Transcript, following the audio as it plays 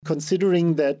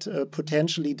considering that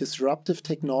potentially disruptive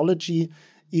technology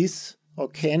is or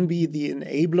can be the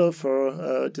enabler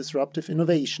for disruptive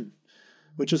innovation,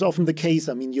 which is often the case.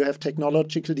 I mean, you have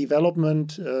technological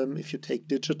development. If you take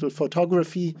digital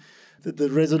photography, the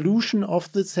resolution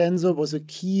of the sensor was a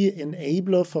key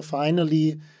enabler for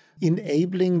finally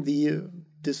enabling the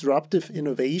disruptive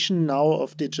innovation now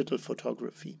of digital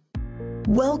photography.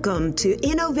 Welcome to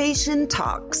Innovation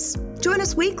Talks. Join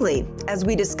us weekly as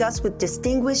we discuss with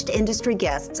distinguished industry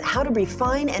guests how to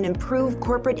refine and improve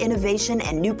corporate innovation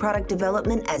and new product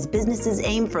development as businesses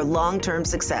aim for long-term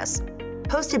success.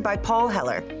 Hosted by Paul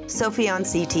Heller, Sopheon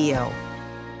CTO.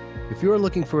 If you are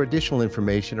looking for additional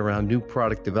information around new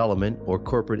product development or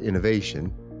corporate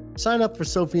innovation, sign up for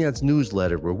Sopheon's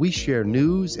newsletter where we share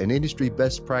news and industry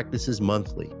best practices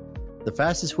monthly. The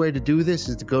fastest way to do this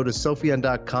is to go to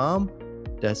sopheon.com,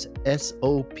 that's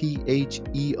SOPHEON.com,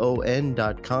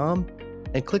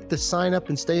 and click the sign up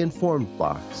and stay informed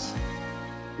box.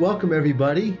 Welcome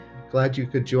everybody. Glad you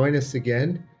could join us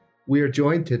again. We are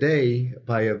joined today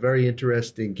by a very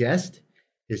interesting guest.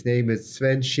 His name is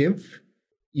Sven Schimpf.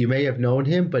 You may have known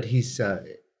him, but he's a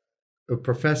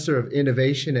professor of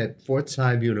innovation at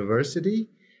Pforzheim University,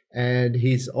 and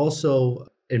he's also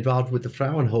involved with the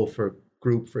Fraunhofer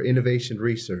Group for Innovation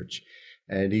Research.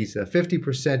 And he's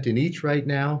 50% in each right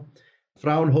now.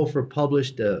 Fraunhofer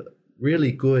published a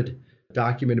really good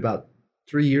document about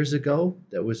 3 years ago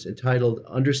that was entitled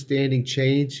Understanding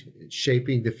Change,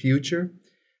 Shaping the Future.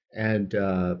 And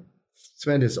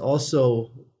Sven is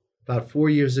also, about 4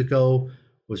 years ago,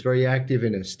 was very active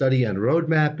in a study on road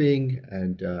mapping,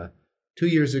 and 2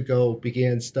 years ago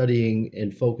began studying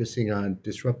and focusing on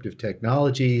disruptive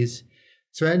technologies.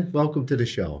 Sven, welcome to the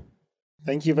show.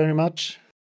 Thank you very much.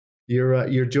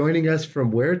 You're joining us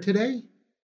from where today?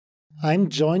 I'm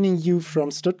joining you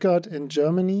from Stuttgart in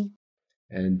Germany.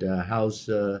 And how's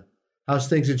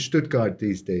things in Stuttgart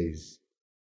these days?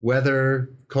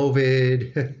 Weather,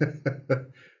 COVID?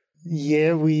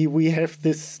 Yeah, we have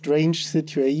this strange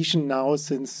situation now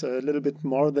since a little bit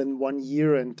more than 1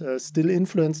 year and still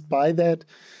influenced by that.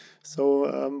 So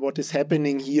what is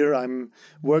happening here, I'm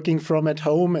working from at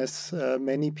home as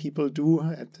many people do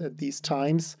at these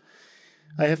times.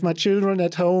 I have my children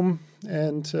at home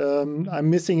and I'm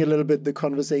missing a little bit the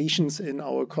conversations in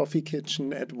our coffee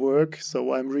kitchen at work.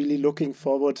 So I'm really looking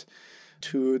forward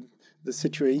to the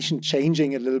situation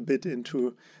changing a little bit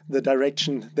into the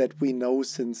direction that we know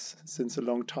since a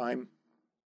long time.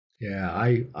 Yeah,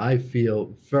 I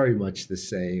feel very much the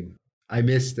same. I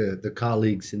miss the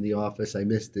colleagues in the office. I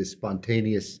miss the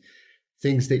spontaneous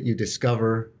things that you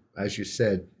discover, as you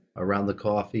said, around the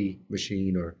coffee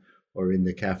machine or in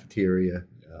the cafeteria.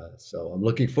 So I'm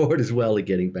looking forward as well to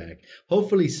getting back,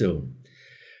 hopefully soon.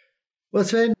 Well,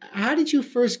 Sven, how did you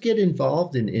first get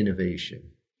involved in innovation?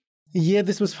 Yeah,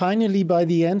 this was finally by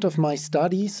the end of my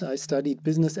studies. I studied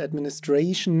business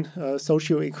administration,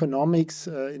 socioeconomics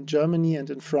in Germany and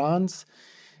in France.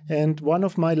 And one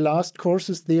of my last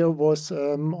courses there was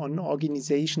on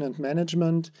organization and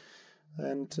management.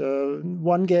 And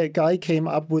one guy came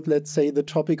up with, let's say, the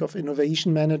topic of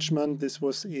innovation management. This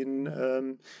was in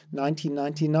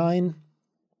 1999.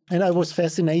 And I was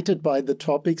fascinated by the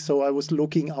topic, so I was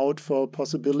looking out for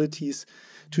possibilities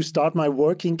to start my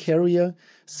working career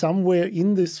somewhere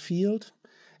in this field.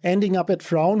 Ending up at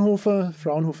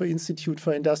Fraunhofer Institute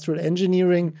for Industrial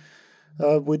Engineering,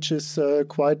 which is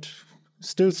quite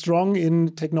still strong in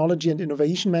technology and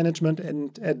innovation management,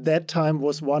 and at that time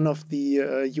was one of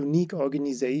the unique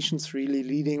organizations really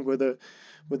leading with a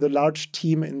large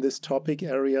team in this topic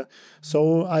area.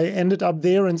 So I ended up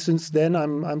there, and since then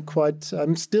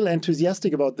I'm still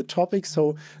enthusiastic about the topic.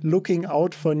 So looking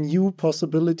out for new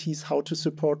possibilities, how to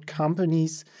support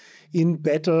companies in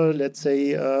better, let's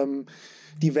say,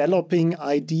 developing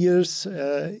ideas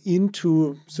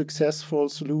into successful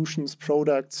solutions,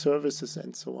 products, services,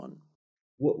 and so on.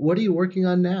 What are you working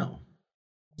on now?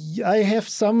 I have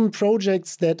some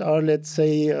projects that are, let's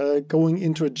say, going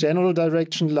into a general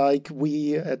direction. Like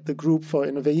we at the Group for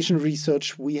Innovation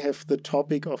Research, we have the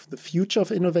topic of the future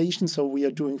of innovation. So we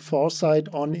are doing foresight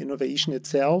on innovation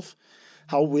itself.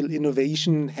 How will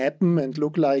innovation happen and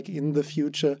look like in the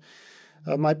future?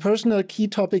 My personal key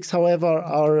topics, however,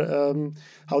 are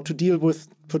how to deal with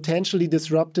potentially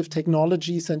disruptive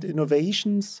technologies and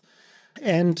innovations.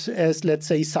 And as, let's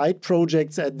say, side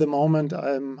projects at the moment,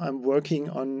 I'm working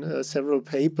on several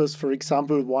papers. For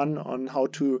example, one on how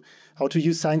to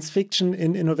use science fiction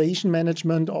in innovation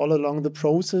management all along the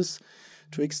process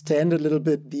to extend a little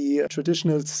bit the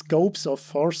traditional scopes of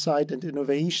foresight and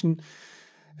innovation.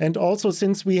 And also,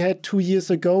 since we had 2 years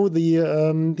ago the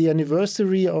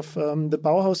anniversary of the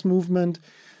Bauhaus movement,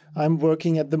 I'm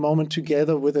working at the moment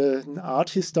together with an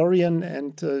art historian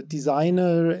and a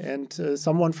designer and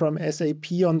someone from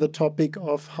SAP on the topic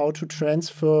of how to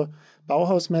transfer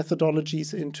Bauhaus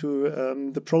methodologies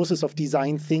into the process of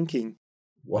design thinking.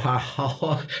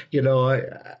 Wow.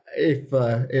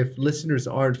 If listeners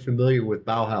aren't familiar with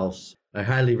Bauhaus, I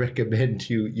highly recommend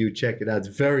you check it out. It's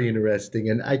very interesting.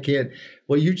 And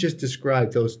what you just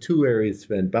described, those two areas,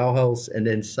 Sven, Bauhaus and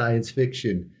then science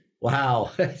fiction.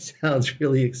 Wow, that sounds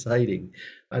really exciting.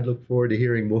 I look forward to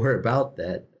hearing more about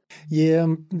that. Yeah,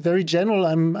 very general.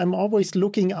 I'm always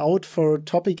looking out for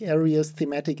topic areas,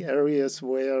 thematic areas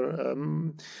where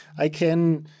I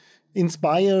can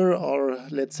inspire or,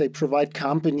 let's say, provide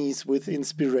companies with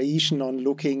inspiration on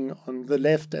looking on the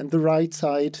left and the right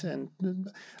side. And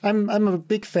I'm a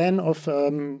big fan of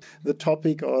the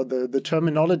topic or the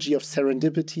terminology of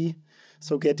serendipity.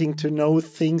 So getting to know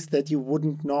things that you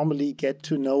wouldn't normally get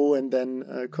to know and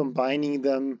then combining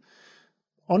them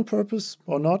on purpose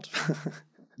or not.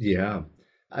 Yeah.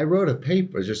 I wrote a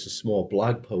paper, just a small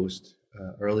blog post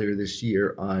earlier this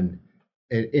year on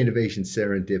innovation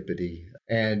serendipity.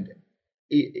 And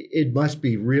it must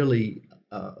be really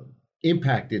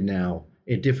impacted now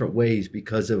in different ways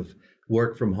because of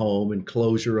work from home and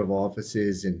closure of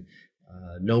offices and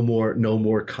no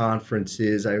more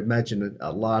conferences. I imagine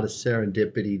a lot of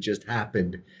serendipity just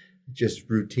happened, just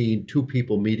routine, two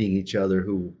people meeting each other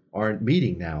who aren't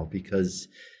meeting now because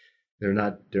they're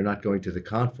not going to the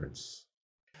conference.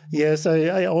 Yes,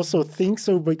 I also think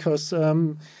so because,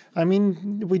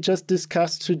 we just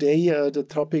discussed today the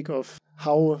topic of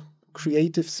how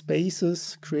creative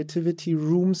spaces, creativity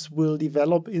rooms will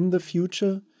develop in the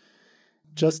future,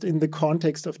 just in the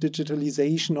context of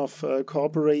digitalization of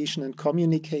cooperation and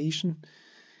communication.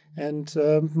 And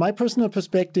my personal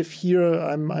perspective here,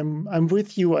 I'm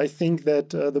with you. I think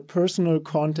that the personal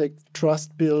contact,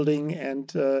 trust building, and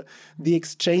the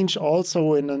exchange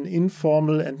also in an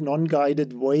informal and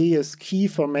non-guided way is key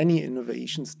for many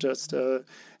innovations, just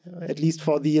at least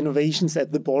for the innovations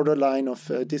at the borderline of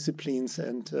disciplines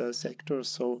and sectors.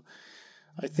 So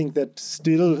I think that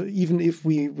still, even if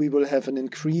we will have an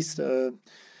increased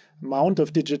amount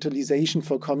of digitalization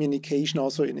for communication,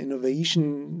 also in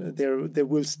innovation, there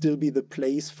will still be the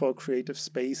place for creative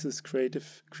spaces,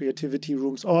 creativity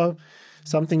rooms, or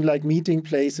something like meeting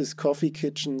places, coffee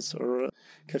kitchens, or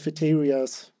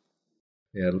cafeterias.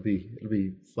 Yeah, it'll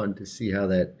be fun to see how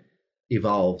that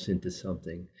evolves into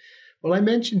something. Well, I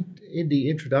mentioned in the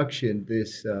introduction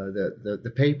this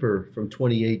the paper from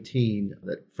 2018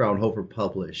 that Fraunhofer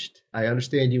published. I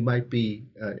understand you might be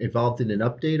involved in an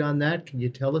update on that. Can you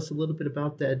tell us a little bit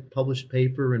about that published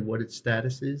paper and what its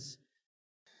status is?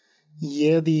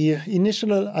 Yeah, the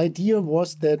initial idea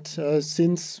was that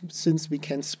since we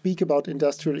can speak about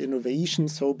industrial innovation,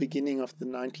 so beginning of the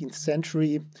 19th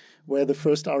century, where the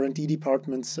first R&D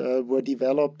departments were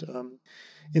developed,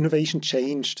 innovation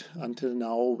changed until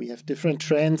now. We have different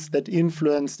trends that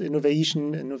influenced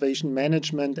innovation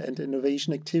management, and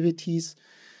innovation activities.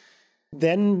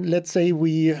 Then, let's say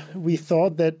we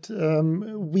thought that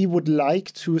we would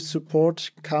like to support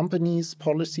companies,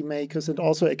 policymakers, and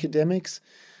also academics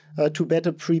to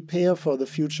better prepare for the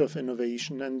future of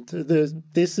innovation. And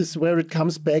this is where it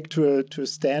comes back to a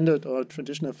standard or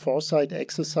traditional foresight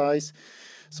exercise.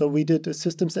 So we did a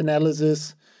systems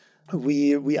analysis.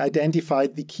 We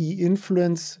identified the key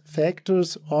influence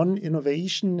factors on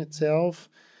innovation itself.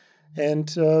 And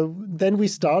then we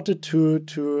started to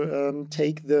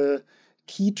take the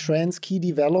key trends, key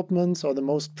developments, or the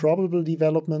most probable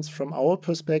developments from our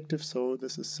perspective. So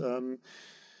this is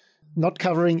not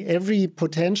covering every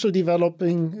potential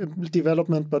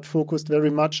development, but focused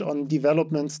very much on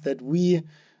developments that we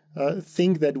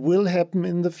think that will happen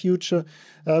in the future.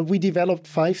 We developed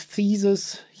 5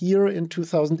 theses here in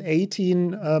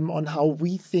 2018 on how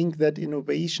we think that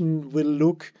innovation will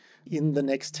look in the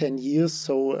next 10 years,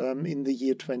 so in the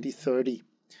year 2030.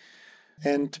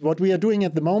 And what we are doing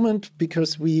at the moment,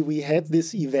 because we had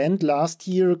this event last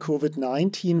year,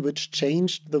 COVID-19, which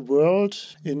changed the world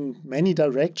in many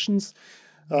directions,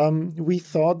 we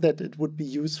thought that it would be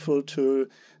useful to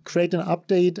create an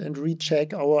update and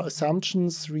recheck our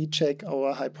assumptions, recheck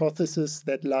our hypothesis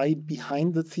that lie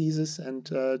behind the thesis, and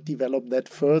develop that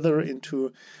further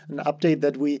into an update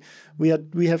that we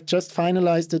have just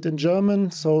finalized it in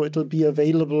German, so it'll be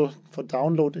available for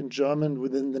download in German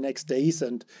within the next days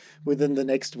and within the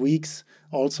next weeks,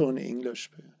 also in English.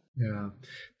 Yeah.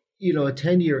 A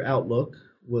 10-year outlook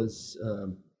was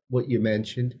what you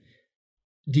mentioned.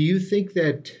 Do you think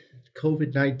that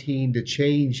COVID-19, the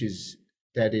changes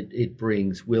that it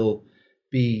brings, will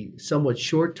be somewhat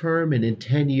short term, and in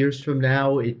 10 years from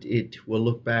now, it will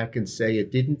look back and say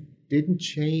it didn't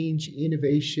change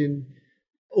innovation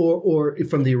or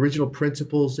from the original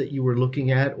principles that you were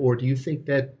looking at? Or do you think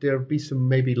that there'll be some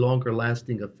maybe longer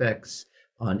lasting effects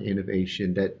on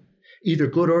innovation, that either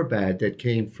good or bad, that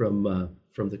came from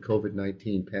the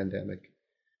COVID-19 pandemic?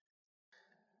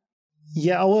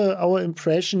 Yeah, our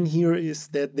impression here is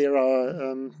that there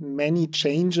are many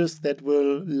changes that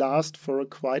will last for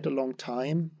quite a long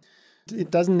time.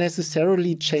 It doesn't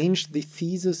necessarily change the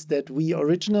thesis that we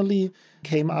originally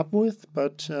came up with,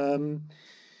 but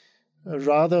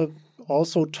rather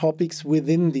also topics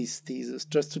within these theses.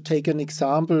 Just to take an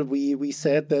example, we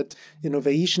said that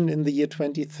innovation in the year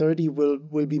 2030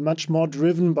 will be much more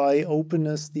driven by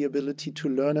openness, the ability to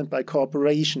learn, and by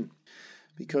cooperation.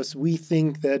 Because we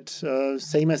think that,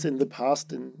 same as in the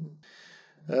past,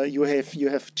 you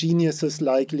have geniuses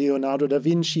like Leonardo da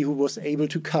Vinci, who was able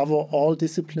to cover all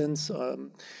disciplines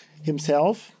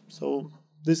himself. So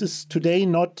this is today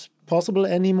not possible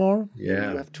anymore.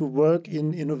 Yeah. You have to work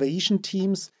in innovation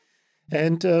teams.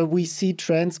 And we see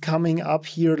trends coming up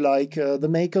here like the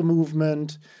maker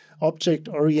movement,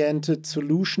 object-oriented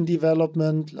solution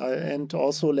development, and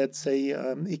also, let's say,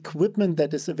 equipment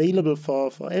that is available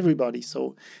for everybody.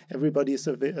 So everybody is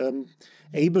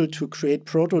able to create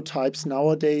prototypes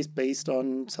nowadays based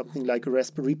on something like a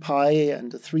Raspberry Pi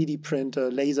and a 3D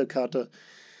printer, laser cutter,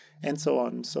 and so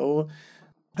on. So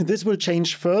this will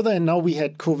change further. And now we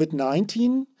had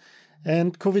COVID-19.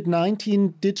 And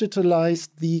COVID-19 digitalized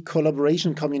the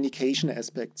collaboration communication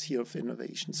aspects here of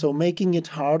innovation. So making it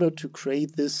harder to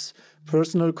create this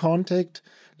personal contact,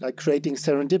 like creating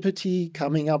serendipity,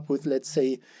 coming up with, let's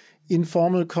say,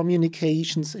 informal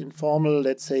communications, informal,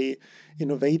 let's say,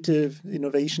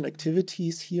 innovation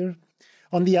activities here.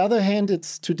 On the other hand,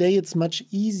 today it's much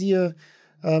easier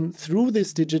through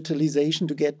this digitalization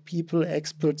to get people,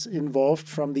 experts involved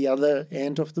from the other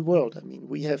end of the world. I mean,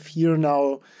 we have here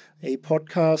now a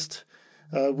podcast.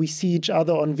 We see each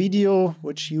other on video,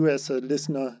 which you as a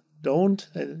listener don't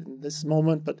in this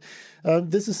moment. But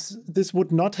this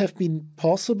would not have been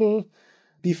possible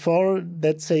before,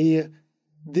 let's say,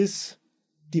 this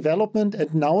development.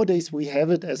 And nowadays we have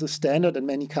it as a standard, and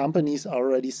many companies are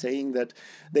already saying that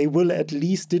they will at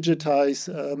least digitize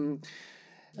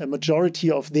a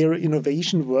majority of their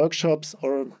innovation workshops,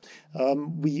 or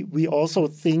we also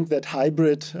think that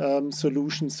hybrid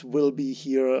solutions will be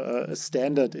here a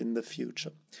standard in the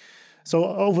future. So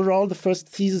overall, the first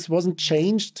thesis wasn't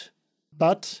changed,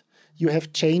 but you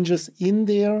have changes in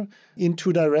there in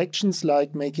two directions,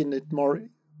 like making it more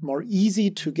easy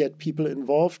to get people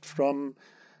involved from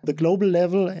the global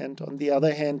level, and on the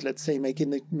other hand, let's say,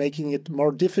 making it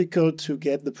more difficult to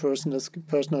get the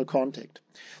personal contact.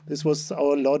 This was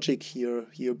our logic here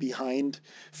behind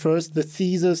first the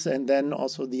thesis and then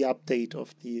also the update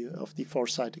of the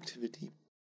Foresight activity.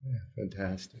 Yeah,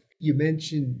 fantastic. You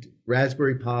mentioned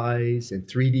Raspberry Pis and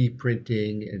 3D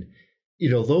printing, and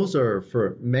those are,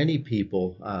 for many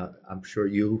people, I'm sure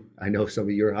I know some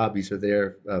of your hobbies are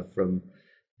there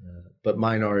but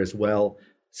mine are as well.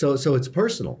 So it's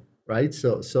personal, right?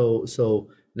 So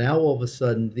now all of a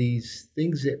sudden, these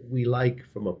things that we like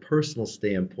from a personal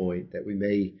standpoint that we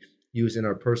may use in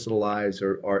our personal lives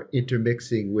are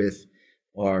intermixing with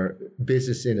our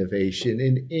business innovation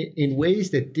in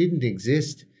ways that didn't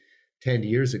exist 10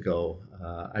 years ago.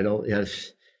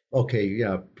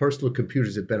 Personal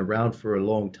computers have been around for a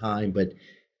long time, but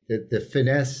the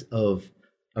finesse of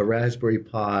a Raspberry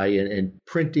Pi and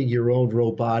printing your own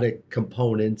robotic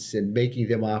components and making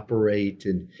them operate,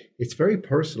 and it's very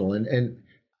personal. And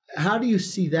how do you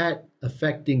see that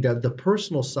affecting the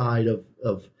personal side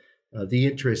of the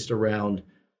interest around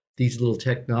these little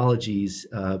technologies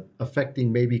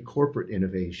affecting maybe corporate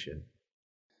innovation?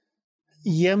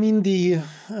 Yeah, I mean,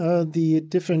 the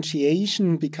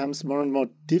differentiation becomes more and more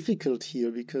difficult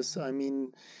here because, I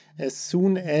mean, as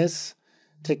soon as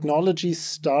technologies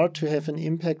start to have an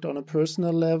impact on a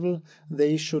personal level,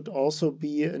 they should also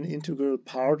be an integral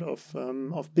part of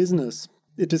business.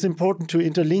 It is important to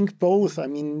interlink both. I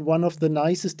mean, one of the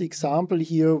nicest example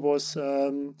here was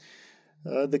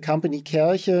the company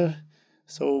Kärcher.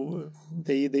 So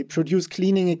they produce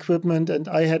cleaning equipment, and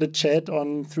I had a chat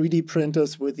on 3D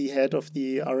printers with the head of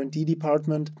the R&D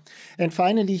department. And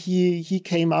finally, he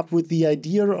came up with the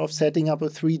idea of setting up a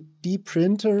 3D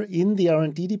printer in the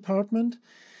R&D department.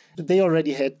 They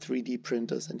already had 3D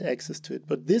printers and access to it.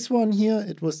 But this one here,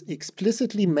 it was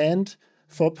explicitly meant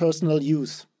for personal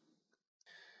use.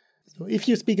 So if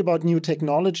you speak about new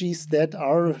technologies that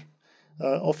are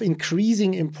of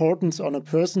increasing importance on a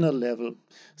personal level.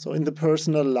 So in the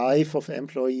personal life of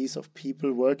employees, of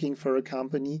people working for a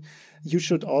company, you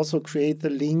should also create the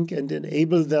link and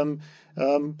enable them,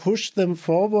 push them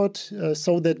forward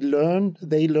so that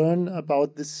they learn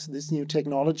about this new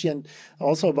technology and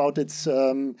also about its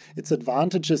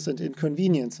advantages and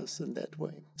inconveniences in that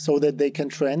way, so that they can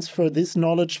transfer this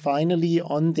knowledge finally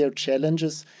on their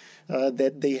challenges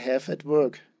that they have at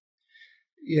work.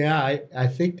 Yeah, I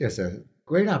think there's a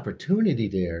great opportunity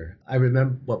there. I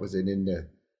remember, what was it, in the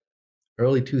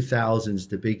early 2000s,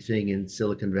 the big thing in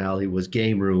Silicon Valley was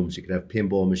game rooms. You could have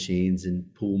pinball machines and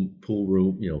pool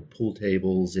room, pool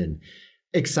tables and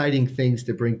exciting things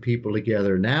to bring people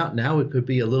together. Now it could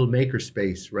be a little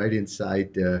makerspace right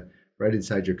inside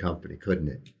your company, couldn't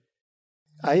it?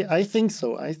 I think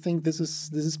so. I think this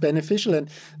is beneficial, and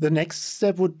the next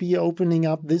step would be opening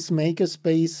up this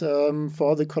makerspace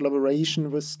for the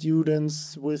collaboration with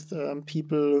students, with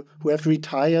people who have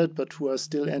retired but who are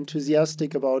still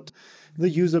enthusiastic about the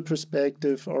user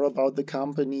perspective or about the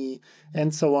company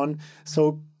and so on.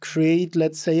 So create,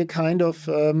 let's say, a kind of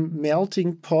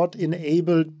melting pot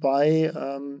enabled by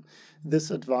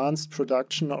this advanced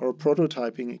production or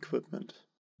prototyping equipment.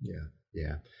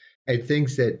 Yeah. And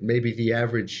things that maybe the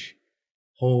average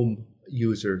home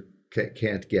user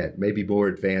can't get, maybe more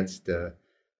advanced,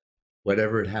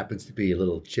 whatever it happens to be, a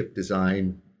little chip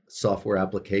design software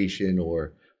application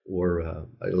or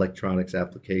electronics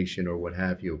application or what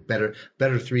have you, better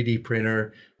 3D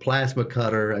printer, plasma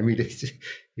cutter. I mean,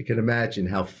 you can imagine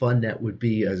how fun that would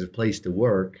be as a place to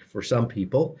work for some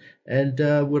people, and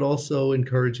would also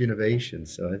encourage innovation.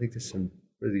 So I think there's some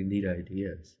really neat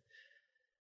ideas.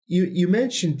 You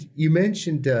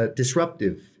mentioned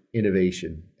disruptive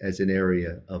innovation as an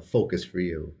area of focus for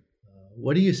you.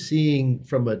 What are you seeing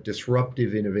from a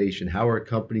disruptive innovation? How are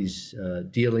companies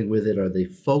dealing with it? Are they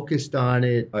focused on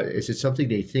it? Is it something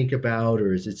they think about,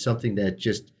 or is it something that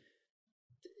just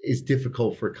is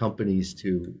difficult for companies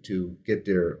to get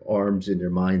their arms and their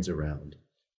minds around?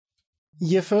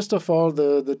 Yeah, first of all,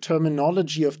 the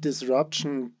terminology of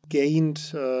disruption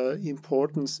gained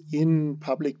importance in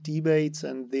public debates,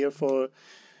 and therefore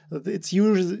its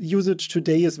usage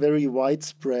today is very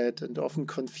widespread and often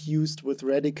confused with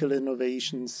radical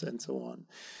innovations and so on.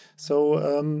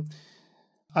 So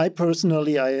I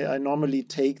personally, I normally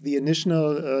take the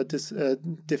initial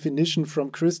definition from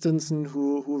Christensen,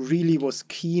 who really was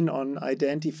keen on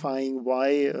identifying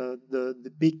why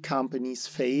the big companies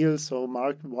fail, so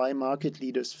why market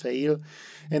leaders fail,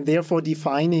 and therefore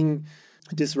defining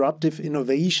disruptive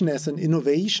innovation as an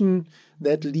innovation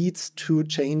that leads to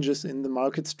changes in the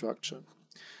market structure.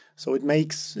 So it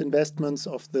makes investments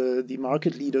of the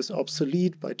market leaders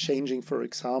obsolete by changing, for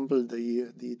example,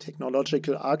 the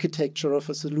technological architecture of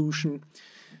a solution,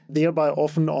 thereby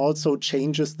often also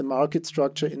changes the market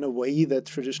structure in a way that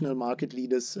traditional market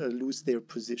leaders lose their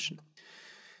position.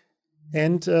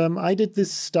 And I did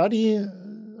this study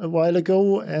a while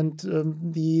ago, and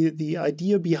the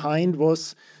idea behind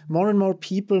was more and more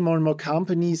people, more and more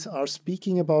companies are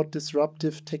speaking about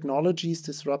disruptive technologies,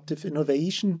 disruptive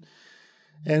innovation.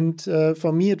 And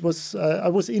for me, it was I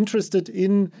was interested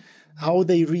in how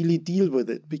they really deal with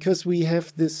it, because we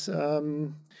have this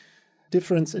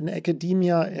difference in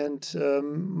academia, and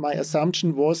my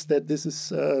assumption was that this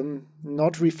is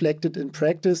not reflected in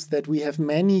practice, that we have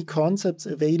many concepts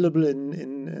available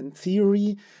in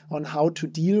theory on how to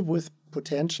deal with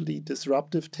potentially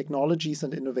disruptive technologies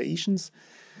and innovations.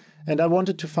 And I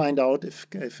wanted to find out if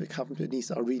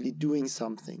companies are really doing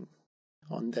something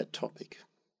on that topic.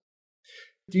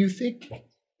 Do you think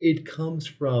it comes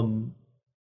from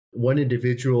one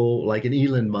individual, like an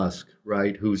Elon Musk,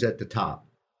 right, who's at the top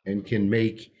and can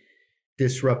make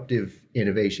disruptive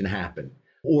innovation happen?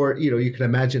 Or, you can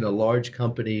imagine a large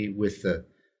company with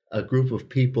a group of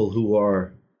people who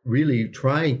are really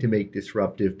trying to make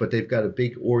disruptive, but they've got a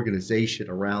big organization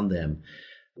around them.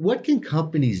 What can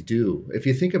companies do? If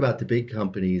you think about the big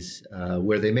companies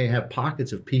where they may have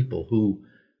pockets of people who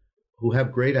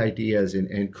have great ideas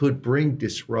and could bring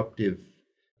disruptive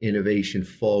innovation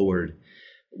forward,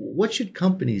 what should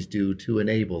companies do to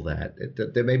enable that?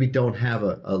 That maybe don't have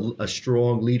a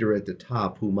strong leader at the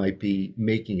top who might be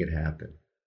making it happen.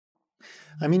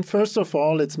 I mean, first of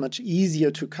all, it's much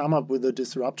easier to come up with a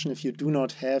disruption if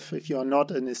you are not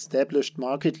an established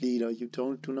market leader. You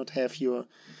do not have your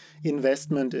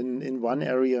investment in one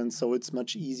area, and so it's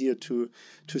much easier to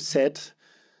set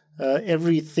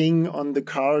everything on the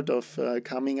card of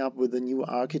coming up with a new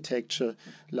architecture,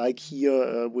 like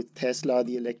here with Tesla,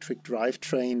 the electric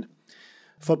drivetrain.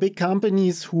 For big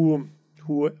companies who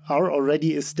are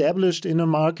already established in a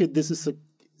market, this is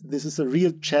this is a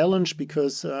real challenge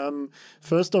because,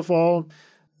 first of all,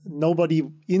 nobody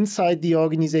inside the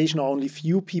organization, or only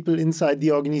few people inside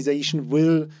the organization,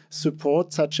 will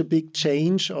support such a big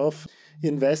change of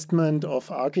investment,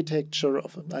 of architecture,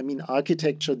 the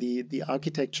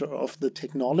architecture of the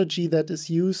technology that is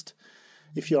used.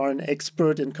 If you are an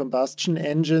expert in combustion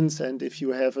engines and if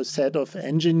you have a set of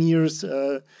engineers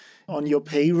on your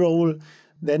payroll,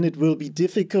 then it will be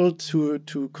difficult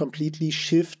to completely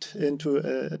shift into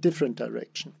a different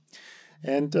direction.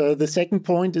 And the second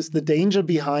point is the danger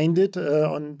behind it,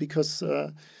 because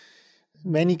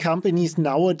many companies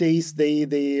nowadays,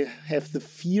 they have the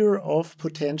fear of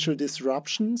potential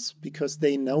disruptions because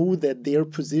they know that their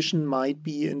position might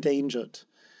be endangered.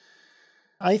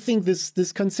 I think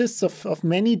this consists of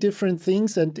many different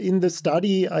things, and in the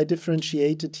study I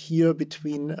differentiated here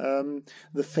between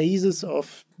the phases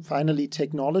of finally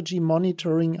technology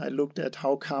monitoring. I looked at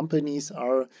how companies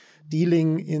are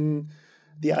dealing in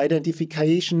the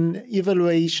identification,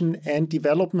 evaluation, and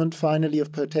development finally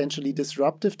of potentially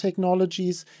disruptive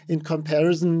technologies in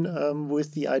comparison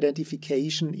with the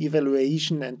identification,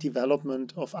 evaluation, and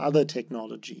development of other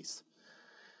technologies.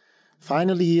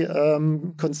 Finally,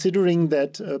 considering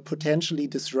that potentially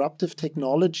disruptive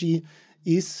technology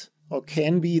is or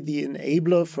can be the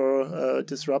enabler for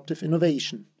disruptive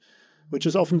innovation, which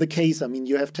is often the case. I mean,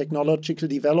 you have technological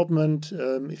development.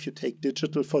 If you take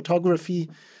digital photography,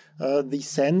 the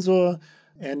sensor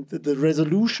and the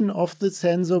resolution of the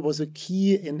sensor was a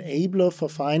key enabler for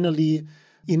finally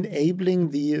enabling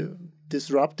the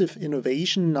disruptive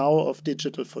innovation now of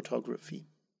digital photography.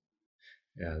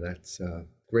 Yeah, that's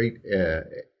great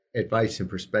advice and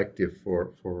perspective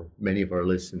for many of our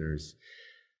listeners.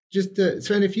 Just,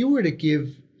 Sven, if you were to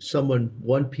give someone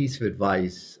one piece of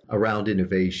advice around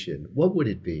innovation, what would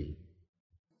it be?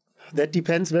 That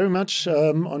depends very much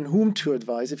on whom to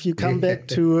advise. If you come back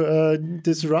to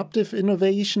disruptive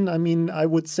innovation, I mean, I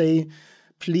would say,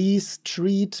 please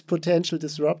treat potential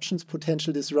disruptions,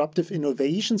 potential disruptive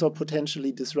innovations, or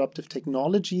potentially disruptive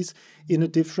technologies in a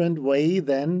different way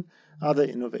than other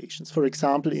innovations. For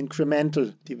example,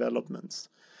 incremental developments.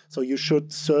 So you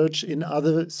should search in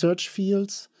other search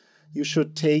fields. You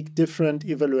should take different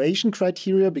evaluation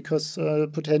criteria because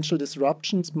potential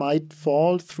disruptions might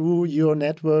fall through your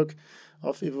network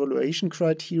of evaluation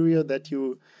criteria that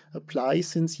you apply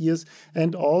since years.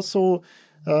 And also,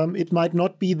 it might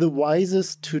not be the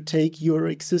wisest to take your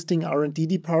existing R&D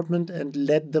department and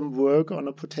let them work on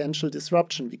a potential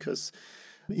disruption, because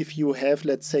if you have,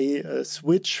 let's say, a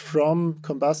switch from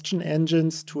combustion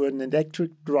engines to an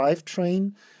electric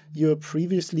drivetrain, your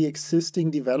previously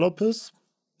existing developers,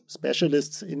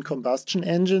 specialists in combustion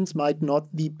engines, might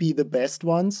not be the best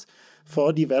ones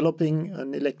for developing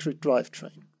an electric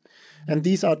drivetrain. And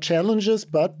these are challenges,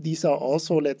 but these are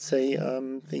also, let's say,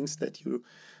 things that you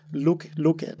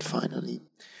look at finally.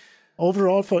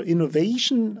 Overall, for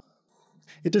innovation,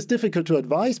 it is difficult to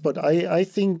advise, but I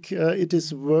think it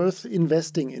is worth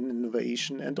investing in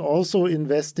innovation and also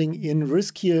investing in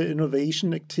riskier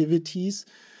innovation activities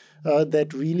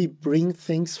that really bring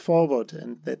things forward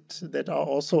and that are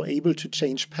also able to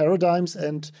change paradigms.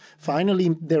 And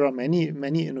finally, there are many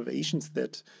innovations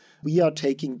that we are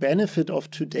taking benefit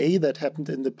of today that happened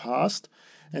in the past.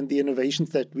 And the innovations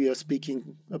that we are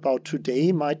speaking about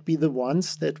today might be the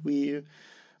ones that we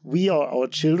or our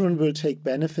children will take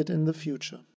benefit in the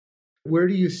future. Where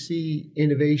do you see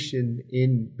innovation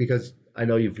because I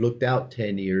know you've looked out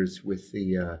 10 years with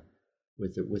the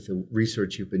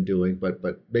research you've been doing, but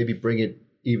maybe bring it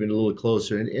even a little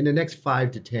closer. In the next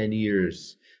 5 to 10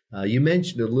 years, you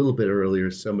mentioned a little bit earlier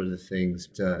some of the things.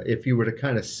 If you were to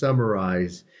kind of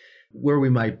summarize where we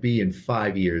might be in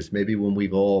 5 years, maybe when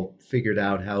we've all figured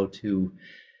out how to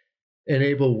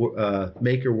enable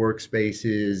maker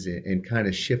workspaces and kind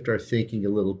of shift our thinking a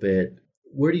little bit,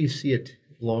 where do you see it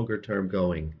longer term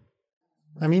going?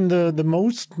 I mean, the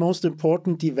most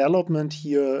important development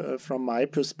here from my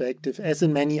perspective, as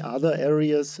in many other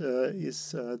areas,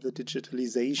 is the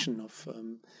digitalization of,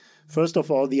 first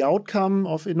of all, the outcome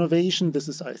of innovation. This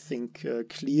is, I think,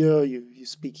 clear. You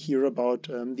speak here about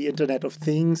the Internet of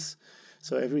Things,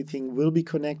 so everything will be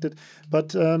connected.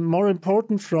 But more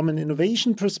important from an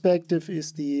innovation perspective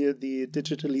is the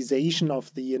digitalization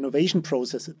of the innovation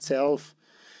process itself.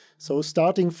 So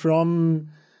starting from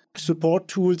support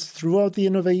tools throughout the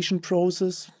innovation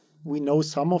process. We know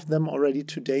some of them already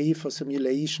today for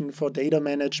simulation, for data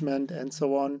management, and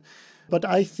so on. But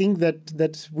I think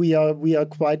that we are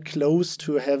quite close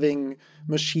to having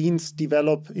machines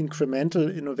develop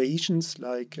incremental innovations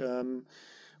like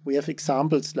We have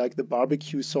examples like the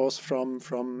barbecue sauce from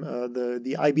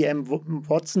the IBM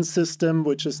Watson system,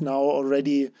 which is now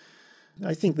already,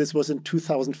 I think this was in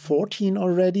 2014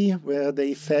 already, where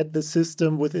they fed the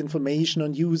system with information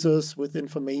on users, with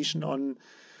information on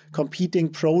competing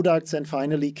products, and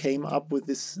finally came up with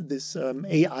this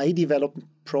AI developed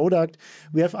product.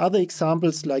 We have other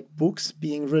examples like books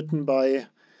being written by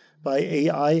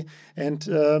AI,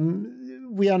 and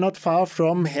we are not far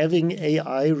from having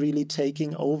AI really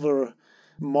taking over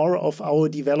more of our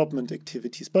development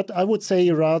activities. But I would say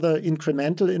rather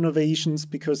incremental innovations,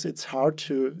 because it's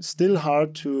still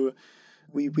hard to.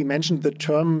 We mentioned the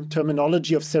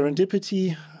terminology of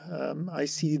serendipity. I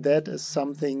see that as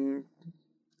something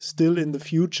still in the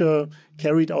future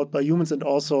carried out by humans, and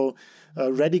also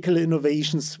radical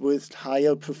innovations with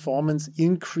higher performance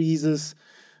increases,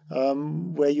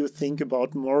 where you think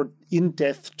about more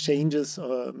in-depth changes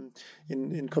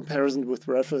in comparison with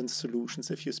reference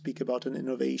solutions if you speak about an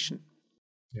innovation.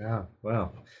 Yeah,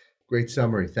 wow. Great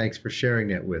summary. Thanks for sharing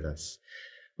that with us.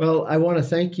 Well, I want to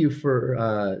thank you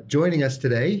for joining us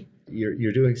today.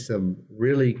 You're doing some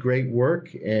really great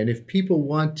work. And if people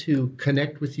want to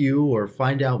connect with you or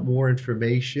find out more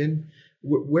information,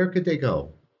 where could they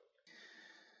go?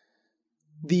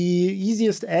 The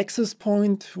easiest access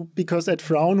point, because at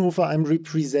Fraunhofer I'm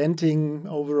representing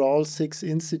overall 6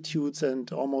 institutes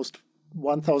and almost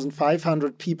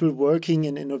 1,500 people working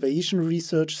in innovation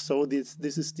research. So this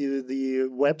is the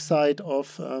website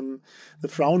of the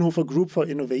Fraunhofer Group for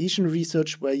Innovation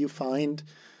Research, where you find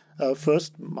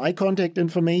first my contact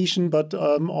information, but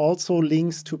also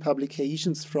links to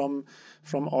publications from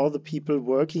all the people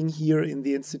working here in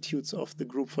the institutes of the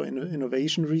Group for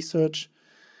Innovation Research.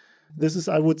 This is,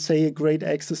 I would say, a great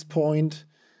access point.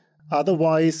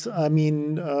 Otherwise, I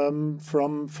mean,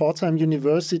 from Pforzheim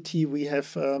University, we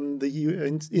have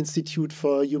the Institute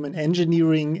for Human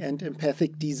Engineering and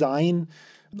Empathic Design,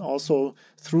 also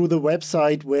through the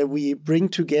website, where we bring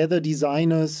together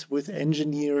designers with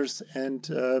engineers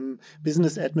and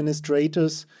business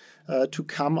administrators to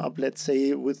come up, let's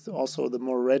say, with also the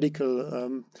more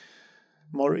radical,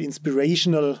 more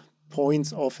inspirational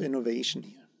points of innovation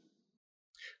here.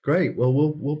 Great. Well,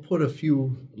 we'll put a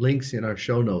few links in our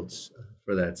show notes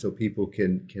for that, so people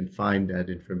can find that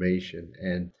information.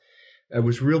 And it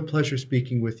was a real pleasure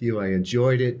speaking with you. I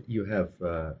enjoyed it. You have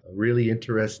a really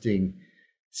interesting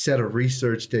set of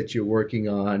research that you're working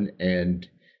on, and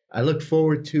I look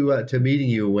forward to meeting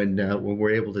you when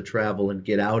we're able to travel and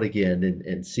get out again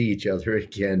and see each other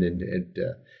again and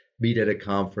meet at a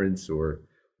conference or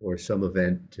some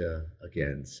event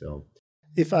again. So.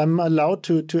 If I'm allowed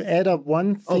to add up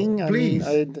one thing, please.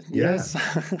 Yes.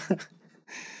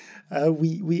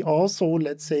 We also,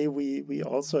 let's say, we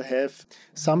also have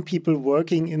some people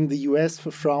working in the US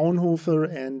for Fraunhofer,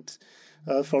 and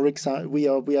for example,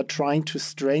 we are trying to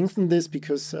strengthen this,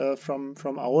 because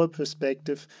from our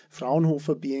perspective,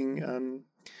 Fraunhofer being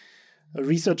a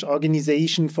research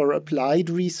organization for applied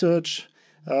research,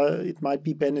 it might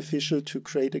be beneficial to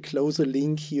create a closer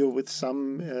link here with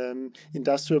some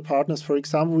industrial partners. For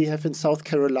example, we have in South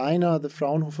Carolina, the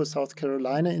Fraunhofer South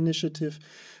Carolina initiative.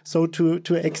 So to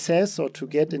access or to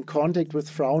get in contact with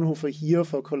Fraunhofer here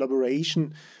for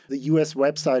collaboration, the US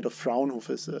website of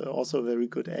Fraunhofer is also a very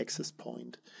good access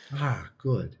point.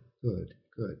 Good.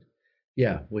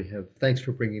 Yeah, we have. Thanks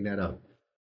for bringing that up.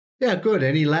 Yeah, good.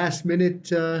 Any last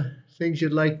minute things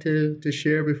you'd like to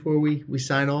share before we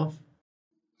sign off?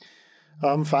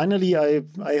 Finally, I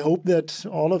hope that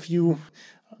all of you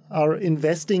are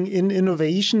investing in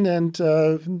innovation, and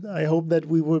I hope that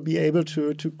we will be able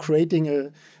to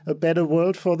creating a better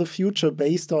world for the future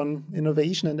based on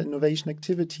innovation and innovation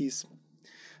activities.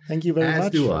 Thank you very much.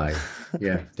 As do I.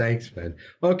 Yeah, thanks, Ben.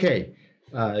 Okay,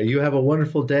 you have a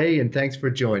wonderful day, and thanks for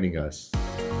joining us.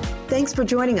 Thanks for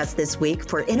joining us this week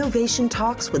for Innovation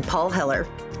Talks with Paul Heller.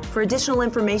 For additional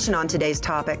information on today's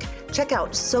topic, check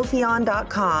out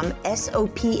sopheon.com,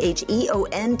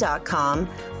 SOPHEON.com,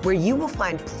 where you will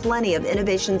find plenty of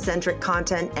innovation-centric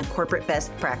content and corporate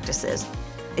best practices.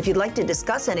 If you'd like to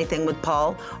discuss anything with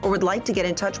Paul or would like to get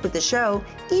in touch with the show,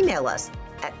 email us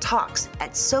at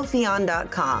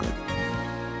talks@sopheon.com.